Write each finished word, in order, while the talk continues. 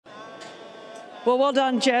Well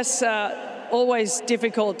done, Jess. Always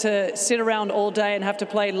difficult to sit around all day and have to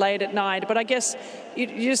play late at night. But I guess you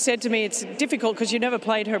just said to me it's difficult because you never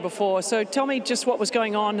played her before. So tell me just what was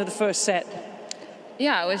going on in the first set.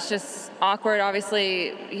 Yeah, it was just awkward.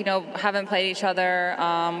 Obviously, you know, haven't played each other.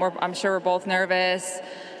 I'm sure we're both nervous.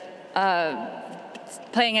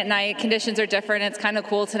 Playing at night, conditions are different. It's kind of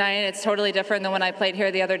cool tonight. It's totally different than when I played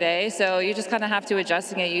here the other day. So you just kind of have to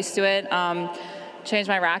adjust and get used to it. Change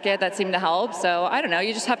my racket, that seemed to help. So I don't know,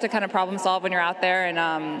 you just have to kind of problem solve when you're out there,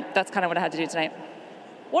 and that's kind of what I had to do tonight.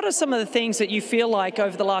 What are some of the things that you feel like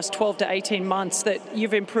over the last 12 to 18 months that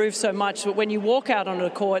you've improved so much that when you walk out onto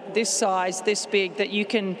a court this size, this big, that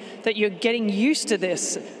you're getting used to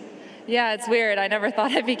this? Yeah, it's weird. I never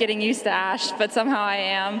thought I'd be getting used to Ash, but somehow I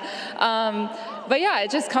am. But yeah,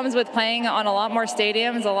 it just comes with playing on a lot more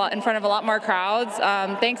stadiums, in front of a lot more crowds.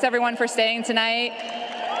 Thanks everyone for staying tonight.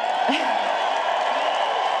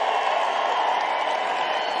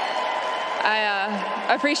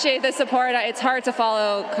 I appreciate the support. It's hard to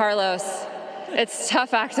follow Carlos. It's a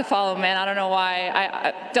tough act to follow, man. I don't know why.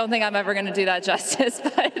 I don't think I'm ever going to do that justice.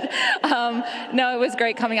 But no, it was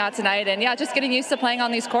great coming out tonight. And yeah, just getting used to playing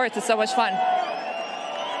on these courts. It's so much fun.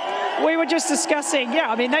 We were just discussing,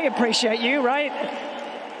 yeah, I mean, they appreciate you, right?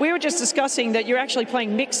 We were just discussing that you're actually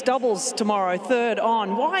playing mixed doubles tomorrow, third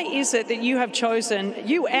on. Why is it that you have chosen,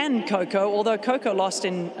 you and Coco, although Coco lost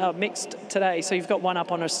in mixed today, so you've got one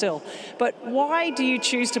up on her still. But why do you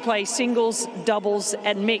choose to play singles, doubles,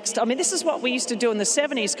 and mixed? I mean, this is what we used to do in the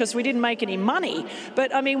 70s because we didn't make any money.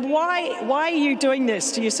 But I mean, why are you doing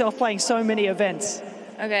this to yourself, playing so many events?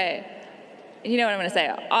 Okay. You know what I'm going to say.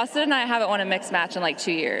 Austin and I haven't won a mixed match in like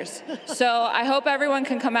 2 years. So I hope everyone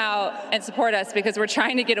can come out and support us because we're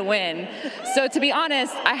trying to get a win. So to be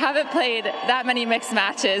honest, I haven't played that many mixed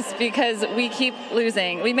matches because we keep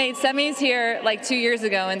losing. We made semis here like 2 years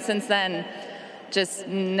ago, and since then, just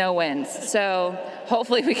no wins. So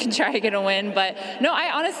hopefully we can try to get a win. But no,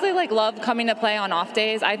 I honestly love coming to play on off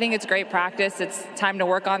days. I think it's great practice. It's time to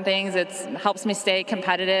work on things. It helps me stay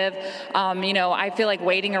competitive. You know, I feel like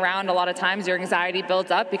waiting around a lot of times, your anxiety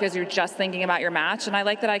builds up because you're just thinking about your match. And I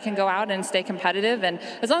like that I can go out and stay competitive, and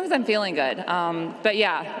as long as I'm feeling good. But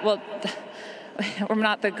yeah, well, we're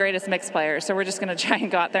not the greatest mixed players, so we're just going to try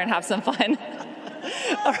and go out there and have some fun.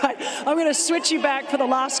 All right, I'm going to switch you back for the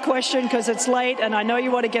last question because it's late and I know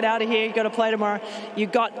you want to get out of here. You've got to play tomorrow. You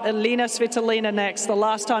got Elina Svitolina next. The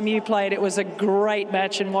last time you played, it was a great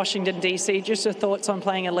match in Washington, D.C. Just your thoughts on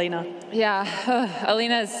playing Elina? Yeah,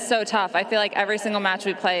 Elina is so tough. I feel like every single match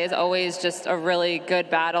we play is always just a really good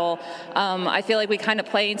battle. I feel like we kind of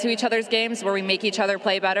play into each other's games where we make each other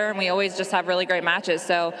play better, and we always just have really great matches.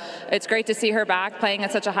 So it's great to see her back playing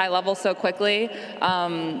at such a high level so quickly.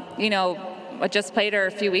 You know, I just played her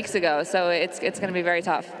a few weeks ago, so it's going to be very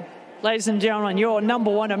tough. Ladies and gentlemen, your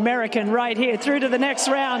 #1 American right here through to the next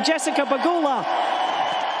round, Jessica Pegula.